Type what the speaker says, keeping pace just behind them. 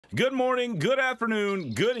Good morning, good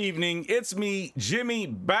afternoon, good evening. It's me, Jimmy,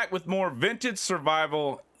 back with more vintage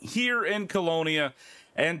survival here in Kolonia.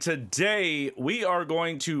 And today we are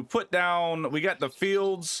going to put down, we got the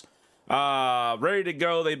fields ready to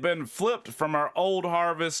go. They've been flipped from our old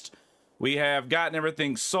harvest. We have gotten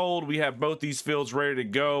everything sold. We have both these fields ready to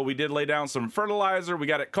go. We did lay down some fertilizer. We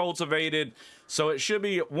got it cultivated. So it should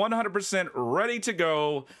be 100% ready to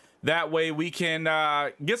go. That way we can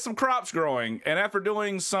get some crops growing. And after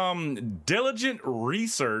doing some diligent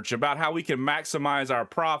research about how we can maximize our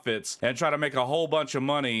profits and try to make a whole bunch of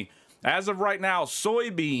money, as of right now,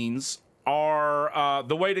 soybeans are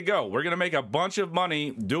the way to go. We're gonna make a bunch of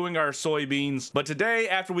money doing our soybeans. But today,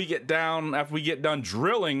 after we get done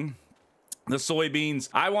drilling the soybeans,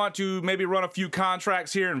 I want to maybe run a few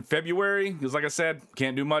contracts here in February, because like I said,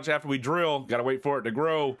 can't do much after we drill, gotta wait for it to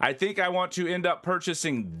grow. I think I want to end up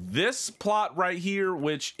purchasing this plot right here,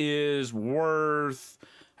 which is worth,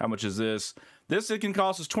 how much is this? It can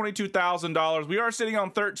cost us $22,000. We are sitting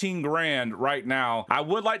on 13 grand right now. I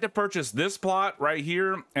would like to purchase this plot right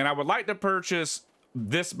here, and I would like to purchase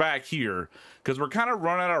this back here, because we're kind of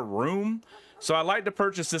running out of room. So I'd like to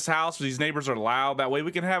purchase this house. These neighbors are loud. That way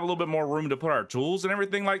we can have a little bit more room to put our tools and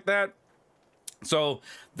everything like that. So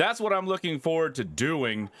that's what I'm looking forward to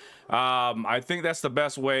doing. I think that's the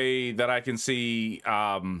best way that I can see,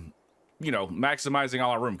 you know, maximizing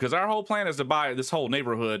all our room. Because our whole plan is to buy this whole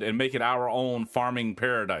neighborhood and make it our own farming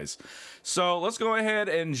paradise. So let's go ahead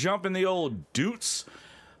and jump in the old Doots.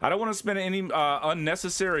 I don't want to spend any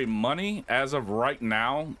unnecessary money as of right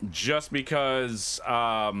now, just because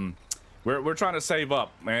we're trying to save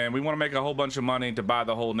up, and we want to make a whole bunch of money to buy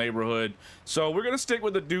the whole neighborhood. So we're gonna stick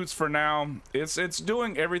with the Doots for now. It's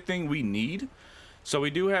doing everything we need. So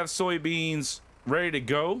we do have soybeans ready to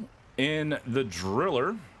go in the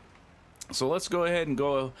driller. So let's go ahead and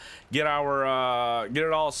go get our get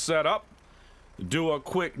it all set up. Do a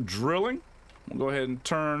quick drilling. We'll go ahead and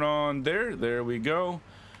turn on there. There we go.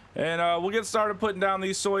 And we'll get started putting down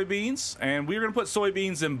these soybeans, and we're gonna put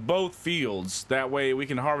soybeans in both fields. That way we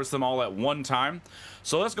can harvest them all at one time.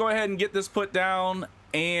 So let's go ahead and get this put down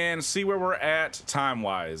and see where we're at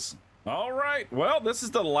time-wise. All right, well, this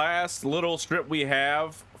is the last little strip we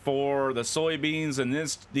have for the soybeans in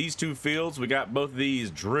these two fields. We got both of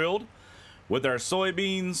these drilled with our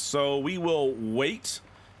soybeans, so we will wait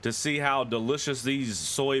to see how delicious these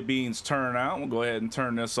soybeans turn out. We'll go ahead and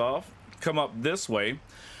turn this off, come up this way.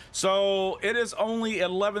 So it is only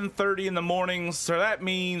 11:30 in the morning, so that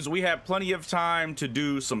means we have plenty of time to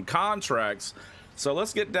do some contracts. So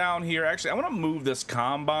let's get down here. Actually, I want to move this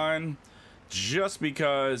combine just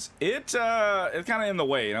because it's kind of in the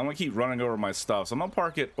way, and I'm gonna keep running over my stuff. So I'm gonna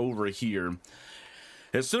park it over here.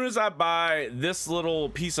 As soon as I buy this little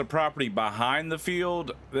piece of property behind the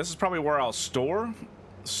field, this is probably where I'll store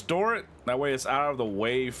it. That way it's out of the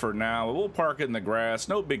way for now. We'll park it in the grass,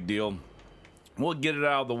 no big deal. We'll get it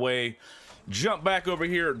out of the way, jump back over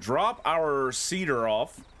here, drop our seeder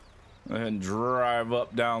off, and drive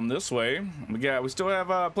up down this way. We still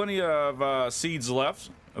have plenty of seeds left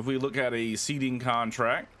if we look at a seeding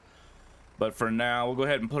contract. But for now, we'll go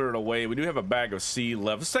ahead and put it away. We do have a bag of seed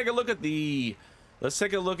left. Let's take a look at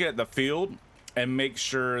the field and make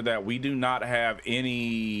sure that we do not have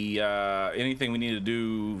any anything we need to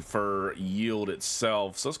do for yield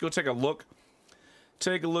itself. So let's go take a look.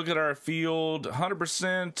 Take a look at our field.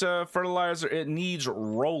 100% fertilizer. It needs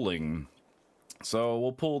rolling. So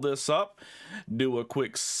we'll pull this up, do a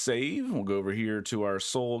quick save. We'll go over here to our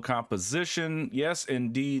soil composition. Yes,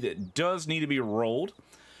 indeed, it does need to be rolled.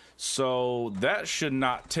 So that should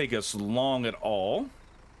not take us long at all.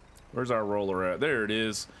 Where's our roller at? There it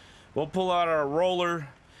is. We'll pull out our roller,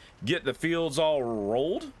 get the fields all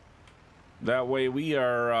rolled. That way we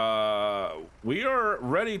are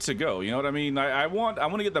ready to go. You know what I mean? I want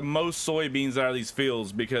to get the most soybeans out of these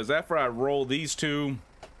fields, because after I roll these two,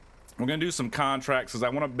 we're gonna do some contracts, because I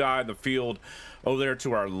want to buy the field over there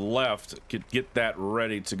to our left, get that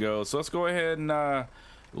ready to go. So let's go ahead and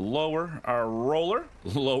lower our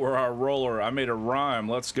roller. I made a rhyme.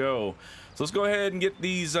 Let's go. So let's go ahead and get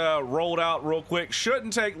these rolled out real quick.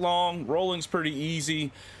 Shouldn't take long. Rolling's pretty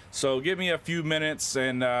easy. So give me a few minutes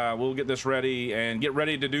and we'll get this ready and get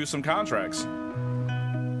ready to do some contracts.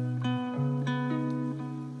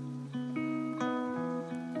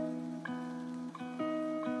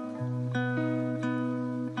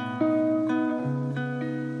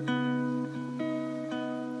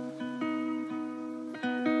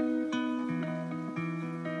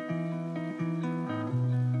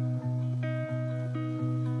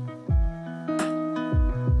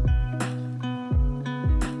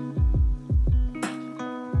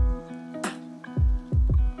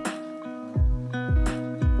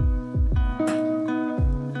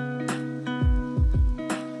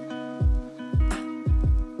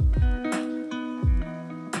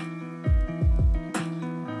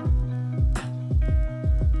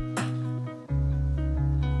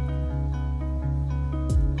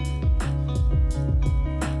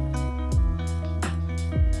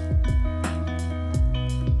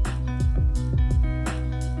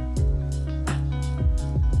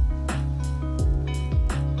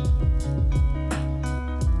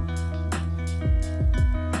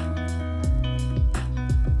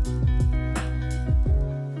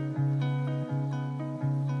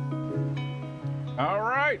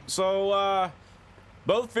 So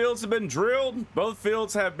both fields have been drilled, both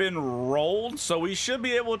fields have been rolled, so we should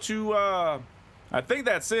be able to I think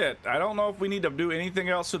that's it. I don't know if we need to do anything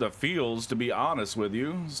else to the fields, to be honest with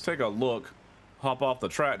you. Let's take a look. Hop off the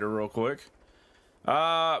tractor real quick.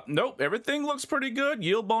 Nope, everything looks pretty good.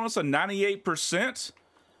 Yield bonus of 98%.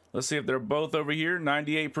 Let's see if they're both over here.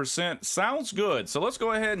 98%. Sounds good. So let's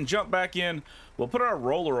go ahead and jump back in. We'll put our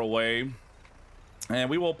roller away, and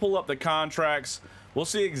we will pull up the contracts. We'll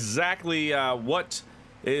see exactly what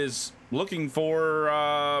is looking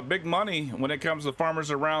for big money when it comes to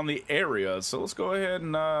farmers around the area. So let's go ahead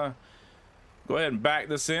and back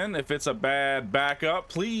this in. If it's a bad backup,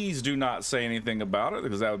 please do not say anything about it,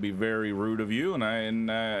 because that would be very rude of you,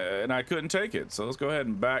 and I couldn't take it. So let's go ahead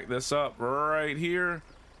and back this up right here.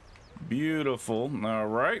 Beautiful. All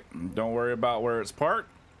right, don't worry about where it's parked.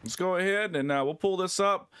 Let's go ahead and we'll pull this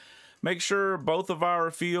up. Make sure both of our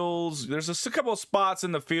fields, there's just a couple of spots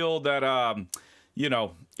in the field that you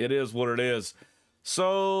know, it is what it is.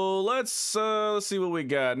 So let's see what we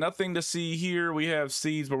got. Nothing to see here. We have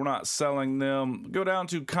seeds, but we're not selling them. Go down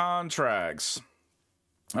to contracts.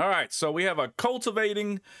 All right, so we have a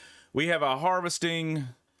cultivating, we have a harvesting.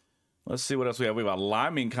 Let's see what else we have. We have a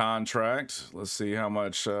liming contract. Let's see how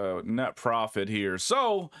much net profit here.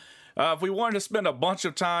 So if we wanted to spend a bunch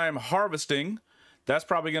of time harvesting, that's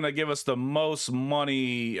probably going to give us the most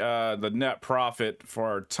money, the net profit for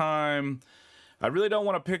our time. I really don't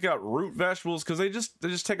want to pick out root vegetables because they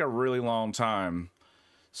just take a really long time.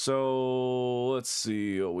 So let's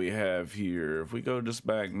see what we have here. If we go just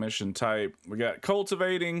back mission type, we got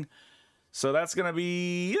cultivating. So that's going to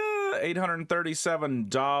be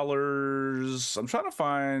 $837. I'm trying to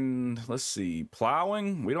find, let's see,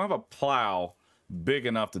 plowing. We don't have a plow big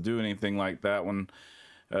enough to do anything like that one.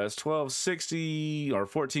 It's 1260 or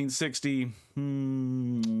 1460.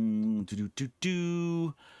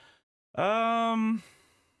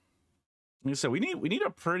 Like I said, we need a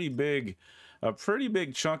pretty big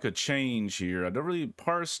chunk of change here. I don't really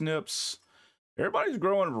parsnips. Everybody's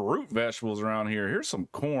growing root vegetables around here. Here's some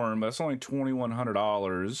corn. That's only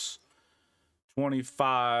 $2,100.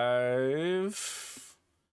 25.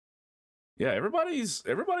 Yeah, everybody's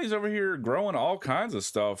over here growing all kinds of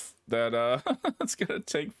stuff that it's gonna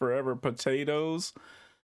take forever. Potatoes.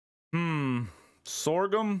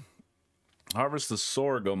 Sorghum. Harvest the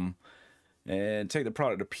sorghum and take the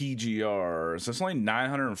product to PGR. So it's only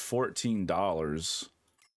 $914.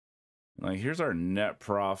 Like, here's our net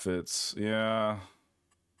profits. Yeah.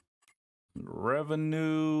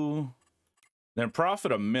 Revenue. Then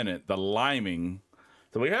profit a minute, the liming.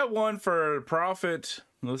 So we have one for profit.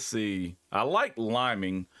 Let's see. I like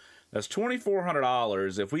liming. That's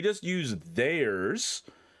 $2,400. If we just use theirs,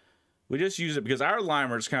 we just use it because our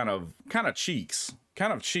limer's kind of cheeks.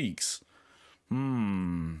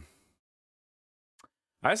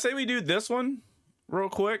 I say we do this one real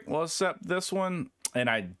quick. We'll accept this one. And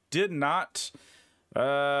I did not.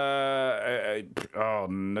 Oh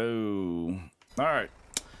no. All right.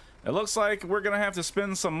 It looks like we're gonna have to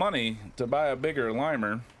spend some money to buy a bigger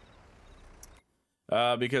limer.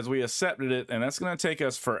 Because we accepted it, and that's gonna take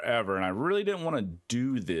us forever. And I really didn't want to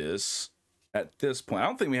do this at this point. I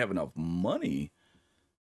don't think we have enough money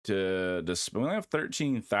to spend. We only have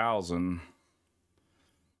 13,000.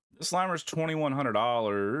 This limer's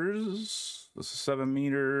 $2,100. This is 7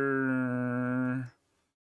 meter.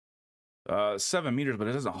 7 meters, but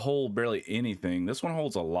it doesn't hold barely anything. This one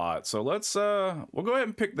holds a lot. So let's we'll go ahead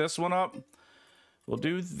and pick this one up. We'll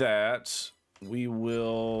do that. We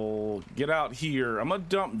will get out here. I'm gonna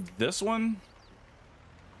dump this one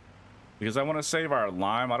because I want to save our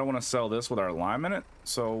lime. I don't want to sell this with our lime in it.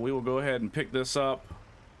 So we will go ahead and pick this up.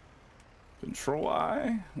 Control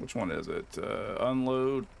I. Which one is it?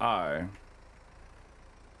 Unload I.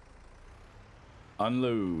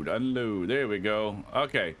 Unload. There we go.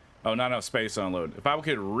 Okay. Oh, not enough space to unload. If I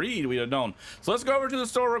could read, we'd have known. So let's go over to the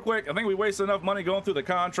store real quick. I think we wasted enough money going through the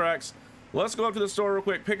contracts. Let's go up to the store real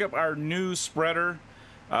quick, pick up our new spreader,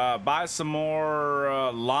 buy some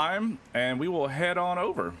more lime, and we will head on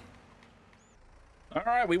over. All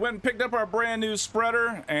right, we went and picked up our brand new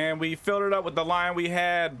spreader, and we filled it up with the lime we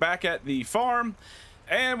had back at the farm.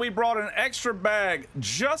 And we brought an extra bag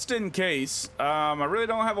just in case. I really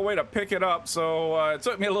don't have a way to pick it up, so it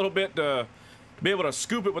took me a little bit to be able to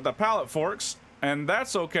scoop it with the pallet forks, and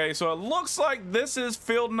that's okay. So it looks like this is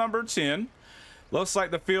field number 10. Looks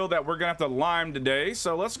like the field that we're gonna have to lime today.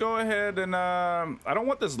 So let's go ahead and I don't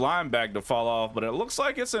want this lime bag to fall off, but it looks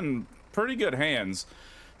like it's in pretty good hands.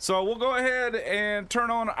 So we'll go ahead and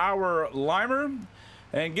turn on our limer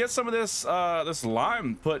and get some of this this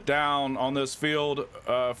lime put down on this field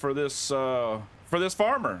for this for this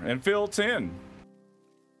farmer in field 10.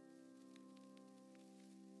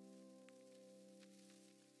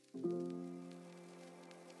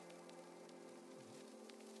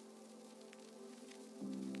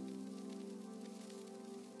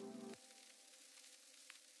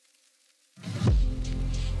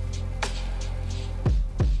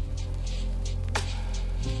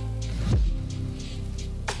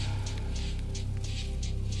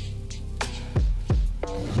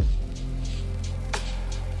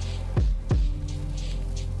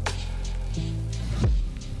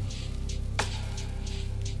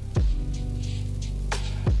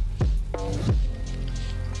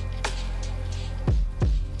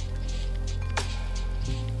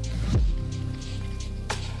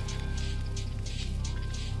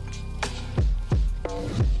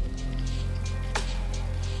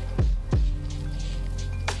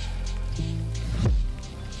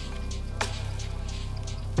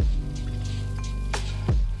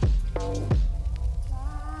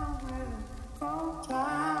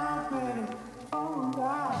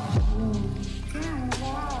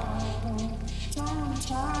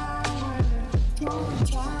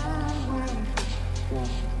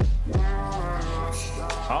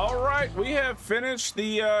 All right, we have finished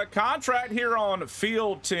the contract here on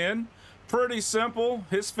field 10. Pretty simple.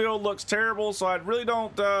 His field looks terrible, so I really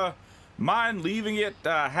don't mind leaving it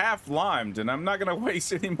half limed, and I'm not going to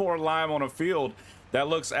waste any more lime on a field that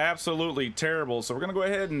looks absolutely terrible. So we're going to go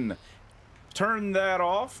ahead and turn that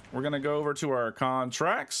off. We're going to go over to our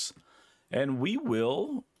contracts, and we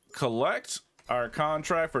will collect our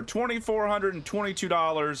contract for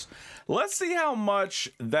 $2,422. Let's see how much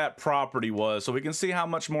that property was so we can see how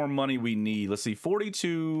much more money we need. Let's see,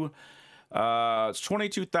 42, it's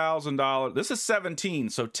 $22,000. This is 17,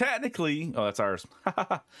 so technically, oh, that's ours.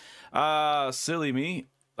 Silly me.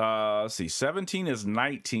 Let's see, 17 is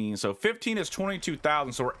 19, so 15 is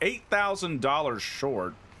 22,000, so we're $8,000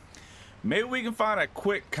 short. Maybe we can find a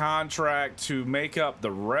quick contract to make up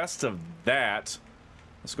the rest of that.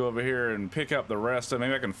 Let's go over here and pick up the rest of it.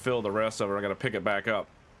 Maybe I can fill the rest of it. I got to pick it back up.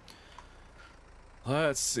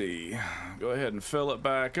 Let's see. Go ahead and fill it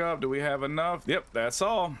back up. Do we have enough? Yep, that's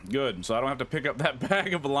all. Good. So I don't have to pick up that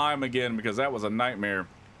bag of lime again because that was a nightmare.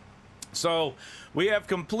 So we have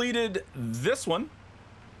completed this one.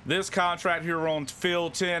 This contract here on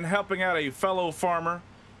field 10, helping out a fellow farmer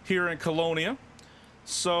here in Kolonia.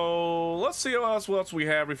 So let's see what else we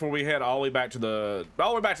have before we head all the way back to the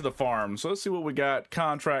farm. So let's see what we got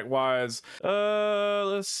contract wise.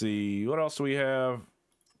 Let's see, what else do we have?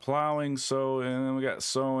 Plowing, sowing, and then we got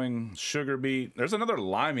sowing, sugar beet. There's another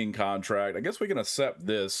liming contract. I guess we can accept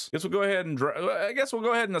this. I guess we'll go ahead and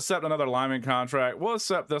accept another liming contract. We'll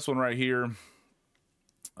accept this one right here.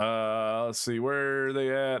 Let's see, where are they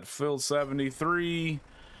at? Field 73.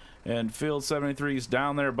 And field 73 is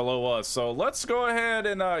down there below us. So let's go ahead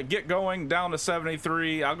and get going down to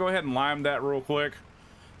 73. I'll go ahead and lime that real quick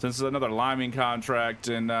since it's another liming contract,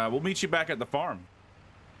 and we'll meet you back at the farm.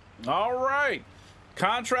 All right,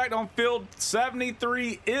 contract on field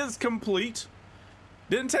 73 is complete.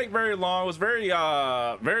 Didn't take very long. It was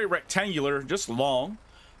very rectangular, just long,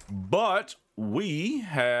 but we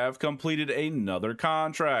have completed another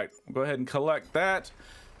contract. We'll go ahead and collect that.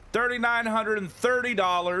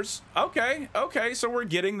 $3,930. Okay, so we're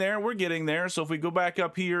getting there. So if we go back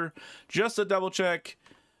up here just to double check,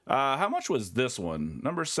 how much was this one?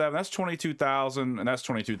 Number 7, that's 22,000, and that's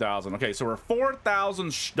 22,000. Okay, so we're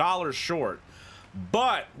 $4,000 short,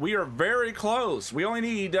 but we are very close. We only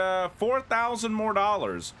need $4,000 more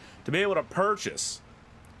dollars to be able to purchase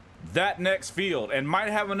that next field, and might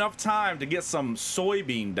have enough time to get some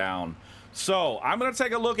soybean down. So I'm gonna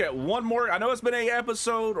take a look at one more. I know it's been a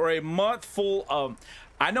episode or a month full of,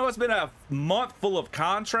 I know it's been a month full of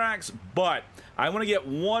contracts, but I want to get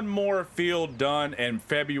one more field done in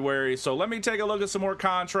February. So let me take a look at some more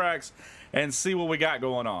contracts and see what we got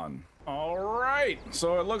going on. All right,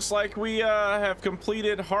 so it looks like we have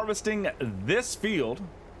completed harvesting this field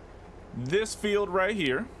right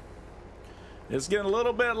here. It's getting a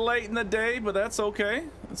little bit late in the day, but that's okay.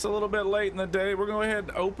 It's a little bit late in the day. We're going to go ahead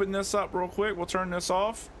and open this up real quick. We'll turn this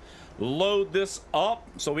off, load this up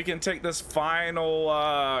so we can take this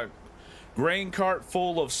final grain cart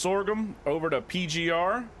full of sorghum over to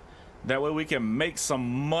PGR. That way we can make some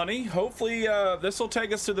money. Hopefully this will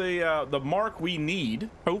take us to the mark we need,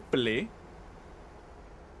 hopefully.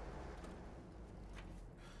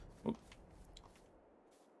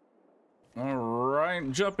 All right,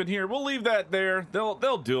 jump in here. We'll leave that there.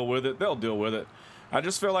 They'll deal with it. They'll deal with it. I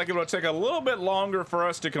just feel like it'll take a little bit longer for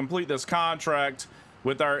us to complete this contract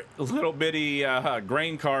with our little bitty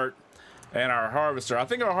grain cart and our harvester. I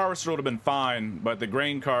think our harvester would have been fine, but the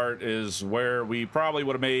grain cart is where we probably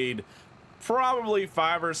would have made probably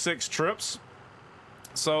 5 or 6 trips.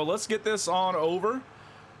 So let's get this on over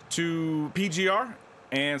to PGR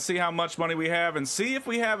and see how much money we have and see if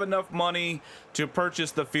we have enough money to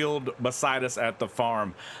purchase the field beside us at the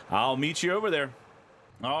farm. I'll meet you over there.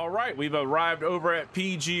 All right, we've arrived over at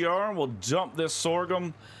PGR. We'll dump this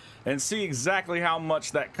sorghum and see exactly how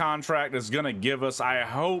much that contract is gonna give us. I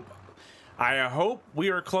hope we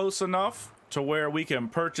are close enough to where we can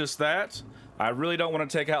purchase that. I really don't want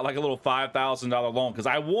to take out like a little $5,000 loan because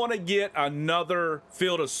I want to get another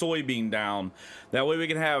field of soybean down. That way we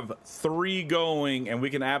can have 3 going and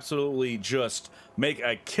we can absolutely just make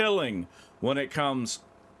a killing when it comes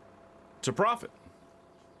to profit.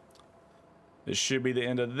 This should be the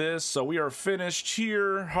end of this. So we are finished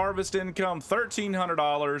here. Harvest income,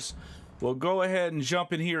 $1,300. We'll go ahead and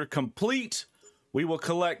jump in here, complete. We will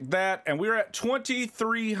collect that, and we're at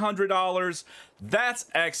 $2,300. That's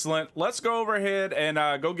excellent. Let's go over ahead and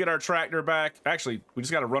go get our tractor back. Actually, we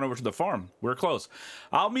just got to run over to the farm. We're close.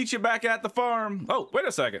 I'll meet you back at the farm. Oh, wait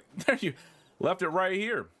a second. There, you left it right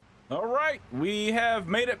here. All right, we have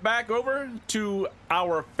made it back over to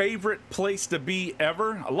our favorite place to be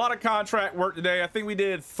ever. A lot of contract work today. I think we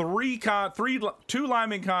did 2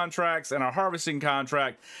 liming contracts and a harvesting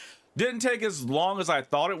contract. Didn't take as long as I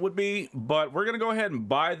thought it would be, but we're gonna go ahead and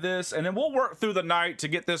buy this, and then we'll work through the night to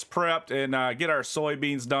get this prepped and get our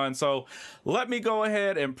soybeans done. So let me go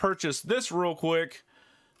ahead and purchase this real quick.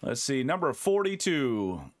 Let's see, number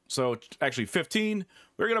 42. So actually 15.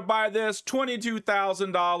 We're gonna buy this,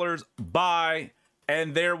 $22,000. Buy.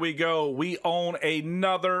 And there we go. We own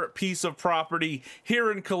another piece of property here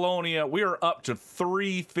in Kolonia. We are up to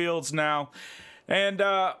 3 fields now, and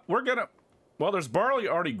we're gonna. Well, there's barley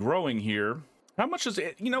already growing here. How much is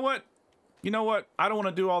it? You know what? I don't want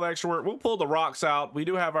to do all the extra work. We'll pull the rocks out. We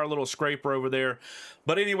do have our little scraper over there.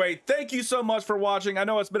 But anyway, thank you so much for watching. I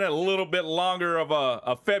know it's been a little bit longer of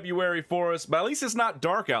a February for us, but at least it's not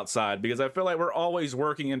dark outside because I feel like we're always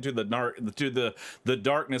working into the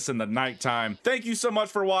darkness in the nighttime. Thank you so much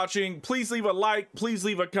for watching. Please leave a like, please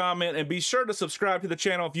leave a comment, and be sure to subscribe to the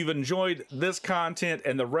channel if you've enjoyed this content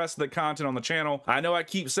and the rest of the content on the channel. I know I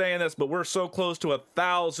keep saying this, but we're so close to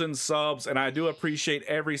 1,000 subs, and I do appreciate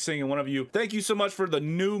every single one of you. Thank you so much for the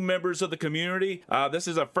new members of the community. This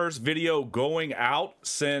is a first video going out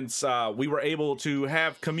since we were able to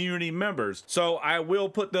have community members. So I will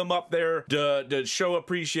put them up there to show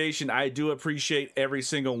appreciation. I do appreciate every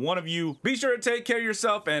single one of you. Be sure to take care of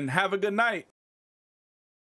yourself and have a good night.